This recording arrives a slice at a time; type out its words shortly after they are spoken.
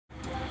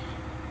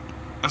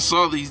I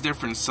saw these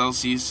different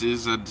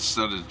Celsiuses. I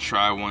decided to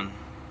try one.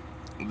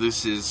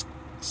 This is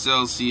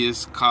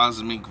Celsius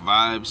Cosmic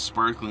Vibes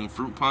Sparkling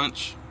Fruit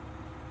Punch.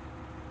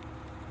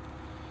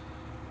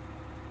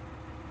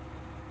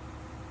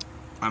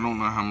 I don't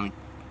know how many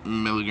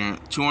milligrams.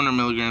 200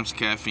 milligrams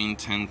caffeine,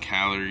 10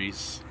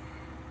 calories.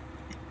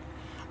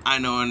 I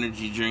know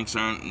energy drinks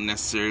aren't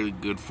necessarily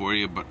good for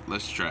you, but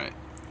let's try it.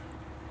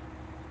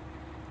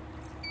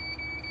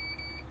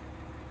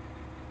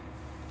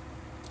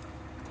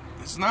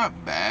 It's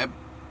not bad.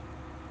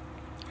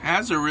 It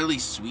has a really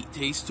sweet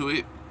taste to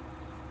it.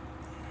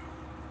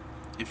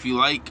 If you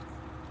like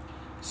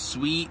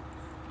sweet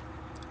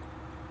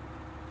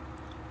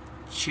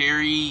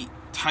cherry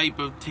type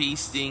of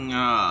tasting,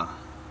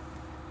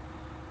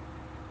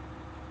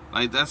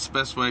 like, that's the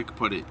best way I could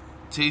put it.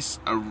 Tastes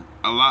a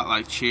lot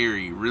like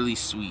cherry, really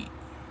sweet.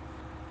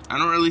 I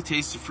don't really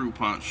taste the fruit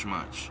punch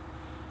much,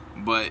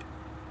 but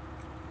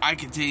I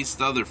can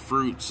taste other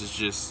fruits. It's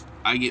just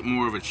I get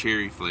more of a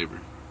cherry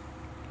flavor.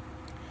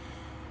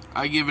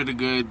 I give it a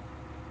good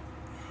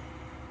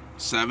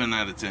 7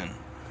 out of 10.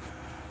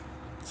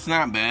 It's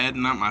not bad,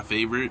 not my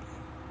favorite,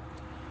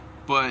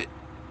 but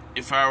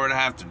if I were to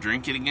have to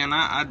drink it again,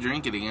 I'd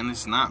drink it again.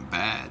 It's not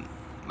bad.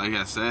 Like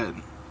I said,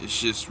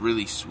 it's just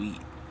really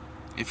sweet.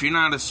 If you're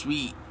not a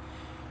sweet,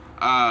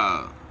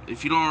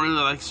 if you don't really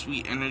like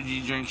sweet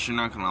energy drinks, you're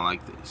not gonna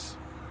like this,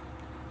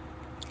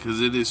 because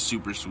it is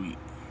super sweet.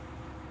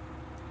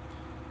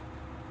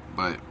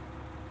 But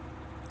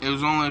it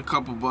was only a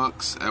couple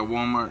bucks at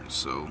Walmart,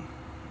 so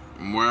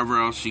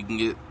wherever else you can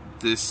get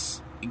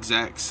this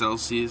exact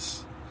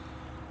Celsius.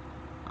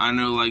 I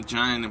know, like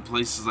Giant and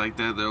places like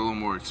that, they're a little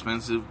more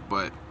expensive,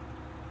 but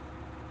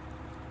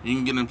you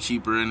can get them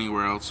cheaper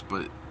anywhere else.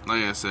 But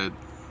like I said,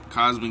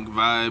 Cosmic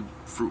Vibe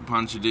Fruit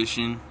Punch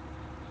Edition,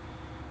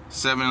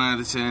 7 out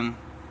of 10.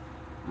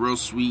 Real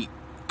sweet,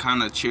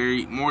 kind of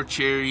cherry, more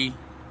cherry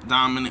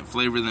dominant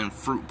flavor than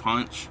fruit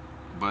punch,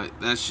 but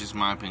that's just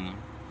my opinion.